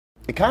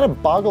It kind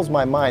of boggles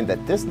my mind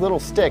that this little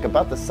stick,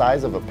 about the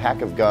size of a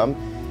pack of gum,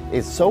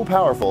 is so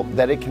powerful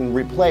that it can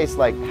replace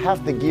like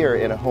half the gear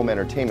in a home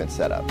entertainment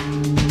setup.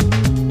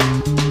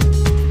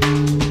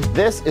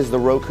 This is the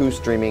Roku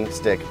Streaming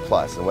Stick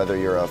Plus, and whether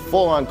you're a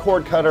full-on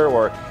cord cutter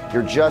or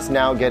you're just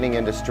now getting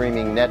into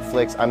streaming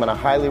Netflix, I'm going to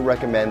highly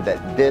recommend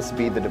that this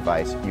be the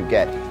device you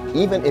get,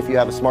 even if you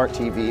have a smart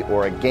TV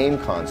or a game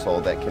console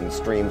that can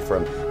stream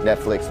from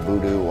Netflix,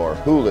 Vudu, or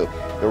Hulu.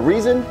 The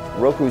reason?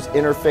 Roku's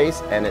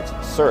interface and its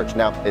search.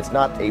 Now, it's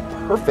not a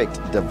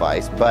perfect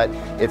device, but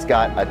it's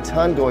got a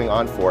ton going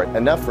on for it,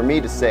 enough for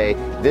me to say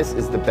this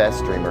is the best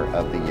streamer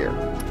of the year.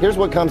 Here's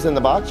what comes in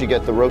the box. You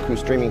get the Roku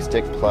Streaming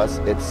Stick Plus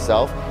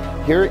itself.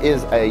 Here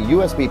is a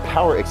USB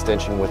power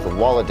extension with a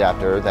wall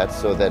adapter. That's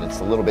so that it's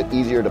a little bit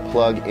easier to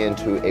plug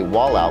into a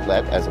wall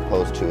outlet as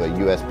opposed to a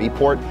USB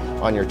port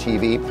on your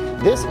TV.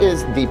 This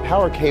is the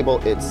power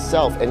cable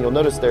itself, and you'll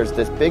notice there's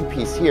this big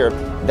piece here.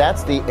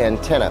 That's the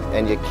antenna,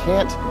 and you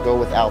can't go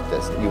without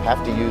this. You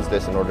have to use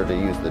this in order to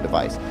use the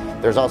device.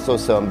 There's also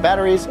some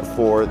batteries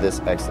for this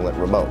excellent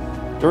remote.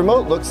 The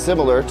remote looks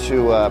similar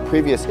to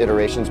previous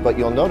iterations, but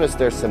you'll notice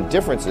there's some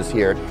differences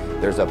here.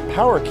 There's a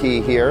power key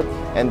here,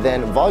 and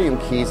then volume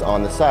keys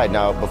on the side.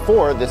 Now,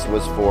 before, this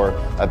was for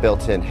a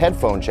built-in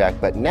headphone jack,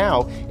 but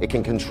now it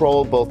can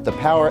control both the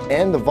power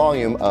and the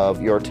volume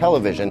of your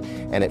television,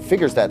 and it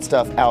figures that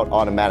stuff out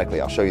automatically.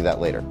 I'll show you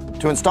that later.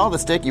 To install the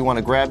stick, you want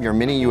to grab your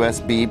mini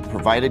USB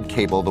provided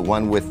cable, the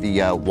one with the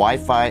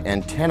Wi-Fi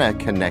antenna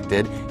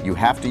connected. You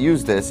have to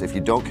use this. If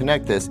you don't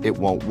connect this, it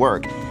won't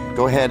work.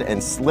 Go ahead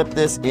and slip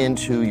this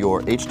into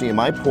your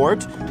HDMI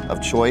port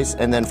of choice,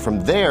 and then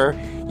from there,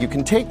 you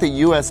can take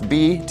the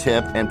USB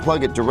tip and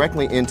plug it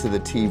directly into the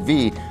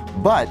TV,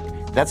 but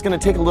that's going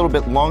to take a little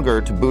bit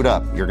longer to boot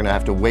up. You're going to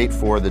have to wait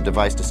for the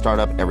device to start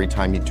up every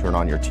time you turn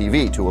on your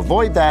TV. To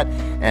avoid that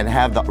and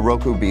have the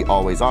Roku be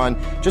always on,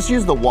 just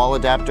use the wall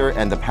adapter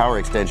and the power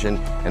extension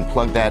and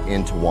plug that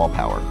into wall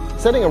power.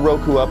 Setting a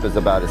Roku up is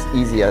about as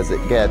easy as it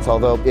gets,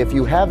 although if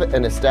you have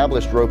an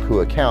established Roku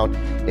account,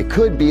 it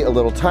could be a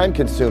little time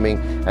consuming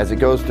as it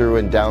goes through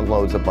and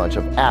downloads a bunch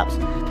of apps.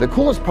 The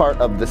coolest part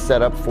of the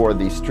setup for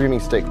the Streaming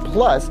Stick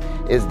Plus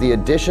is the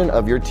addition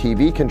of your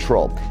TV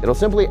control. It'll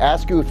simply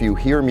ask you if you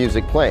hear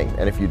music playing,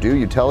 and if you do,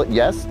 you tell it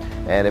yes,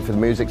 and if the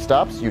music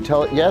stops, you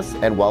tell it yes,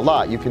 and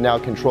voila, you can now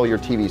control your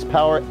TV's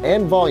power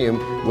and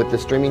volume with the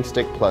Streaming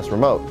Stick Plus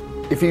remote.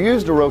 If you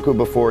used a Roku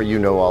before, you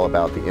know all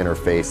about the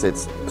interface.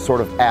 It's sort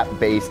of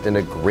app-based in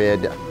a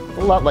grid,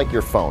 a lot like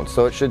your phone,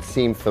 so it should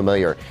seem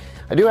familiar.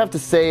 I do have to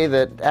say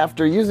that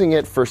after using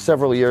it for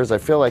several years, I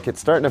feel like it's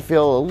starting to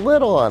feel a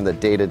little on the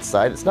dated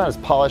side. It's not as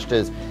polished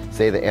as,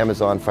 say, the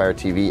Amazon Fire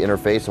TV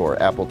interface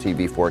or Apple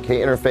TV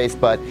 4K interface,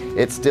 but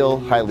it's still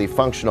highly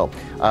functional.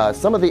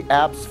 Some of the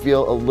apps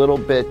feel a little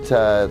bit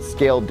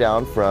scaled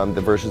down from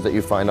the versions that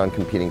you find on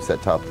competing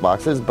set-top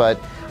boxes, but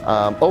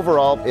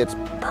overall, it's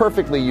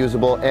perfectly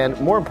usable, and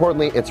more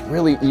importantly, it's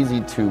really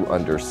easy to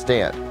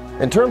understand.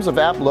 In terms of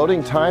app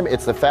loading time,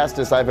 it's the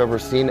fastest I've ever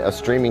seen a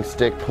streaming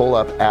stick pull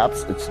up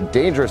apps. It's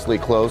dangerously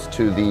close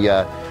to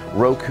the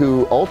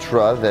Roku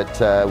Ultra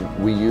that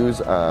we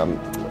use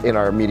in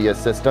our media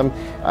system.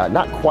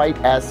 Not quite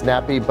as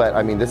snappy, but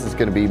I mean, this is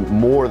going to be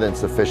more than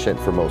sufficient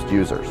for most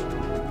users.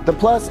 The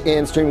plus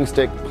in Streaming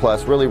Stick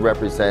Plus really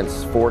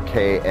represents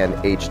 4K and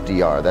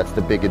HDR. That's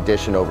the big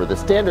addition over the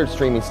standard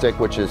streaming stick,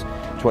 which is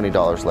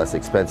 $20 less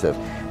expensive.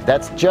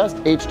 That's just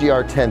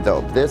HDR10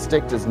 though. This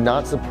stick does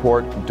not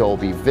support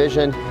Dolby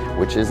Vision,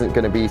 which isn't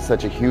going to be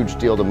such a huge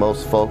deal to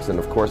most folks. And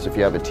of course, if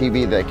you have a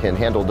TV that can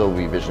handle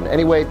Dolby Vision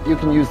anyway, you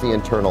can use the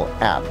internal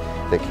app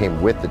that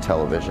came with the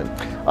television.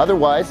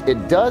 Otherwise,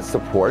 it does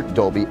support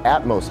Dolby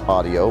Atmos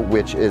audio,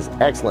 which is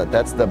excellent.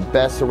 That's the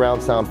best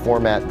surround sound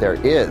format there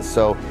is.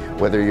 So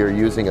whether you're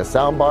using a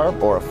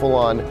soundbar or a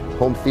full-on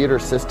home theater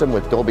system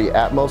with Dolby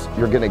Atmos,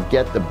 you're going to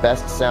get the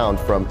best sound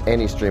from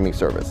any streaming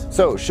service.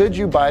 So should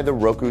you buy the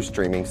Roku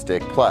Streaming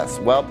Stick Plus?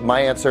 Well, my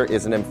answer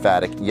is an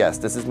emphatic yes.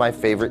 This is my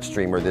favorite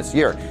streamer this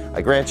year.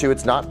 I grant you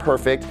it's not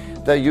perfect.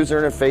 The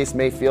user interface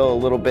may feel a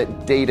little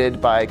bit dated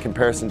by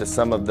comparison to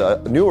some of the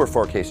newer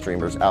 4K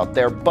streamers out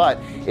there, but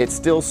it's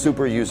still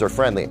super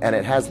user-friendly, and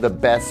it has the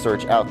best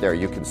search out there.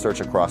 You can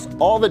search across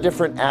all the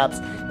different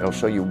apps, and it'll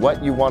show you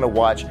what you want to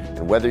watch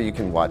and whether you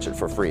can watch it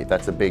for free.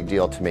 That's a big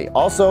deal to me.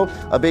 Also,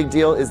 a big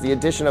deal is the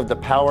addition of the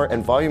power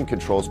and volume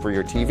controls for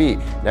your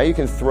TV. Now you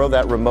can throw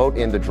that remote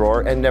in the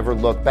drawer and never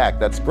look back.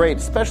 That's great,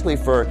 especially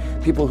for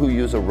people who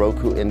use a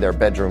Roku in their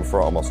bedroom for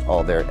almost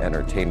all their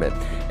entertainment.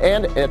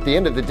 And at the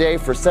end of the day,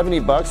 for $70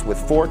 with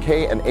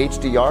 4K and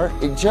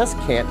HDR, it just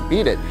can't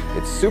beat it.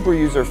 It's super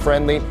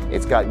user-friendly,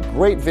 it's got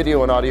great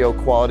video and audio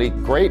quality,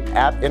 great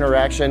app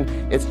interaction,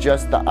 it's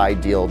just the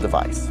ideal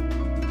device.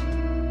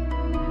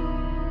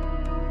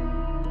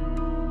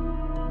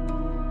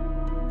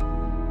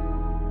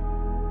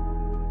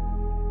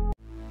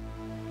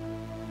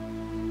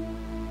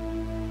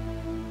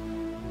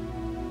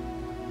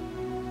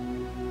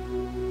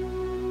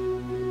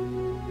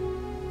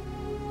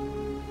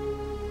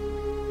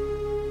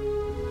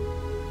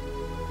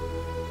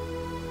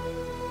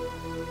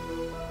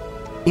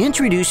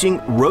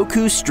 Introducing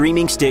Roku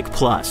Streaming Stick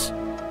Plus.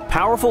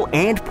 Powerful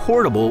and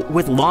portable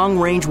with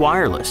long-range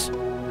wireless.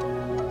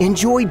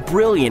 Enjoy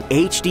brilliant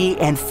HD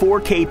and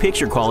 4K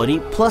picture quality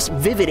plus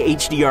vivid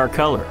HDR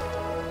color.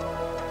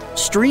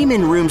 Stream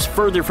in rooms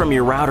further from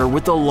your router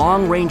with the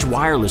long-range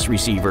wireless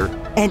receiver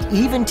and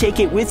even take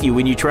it with you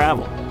when you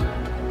travel.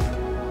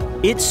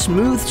 It's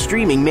smooth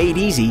streaming made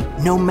easy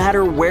no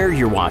matter where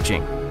you're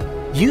watching.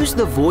 Use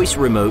the voice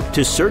remote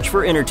to search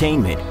for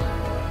entertainment.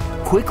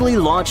 Quickly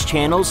launch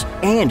channels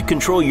and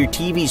control your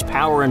TV's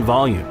power and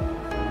volume.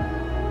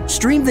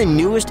 Stream the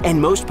newest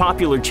and most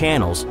popular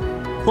channels,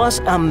 plus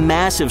a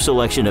massive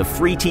selection of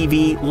free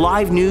TV,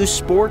 live news,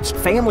 sports,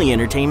 family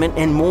entertainment,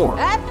 and more.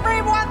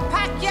 Everyone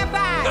pack your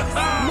bags!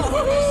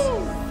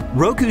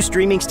 Roku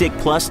Streaming Stick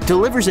Plus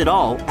delivers it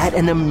all at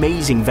an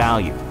amazing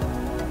value.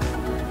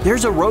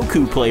 There's a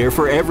Roku player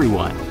for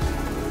everyone.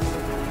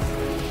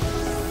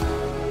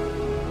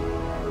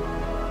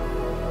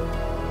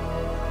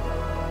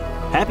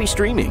 Happy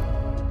streaming!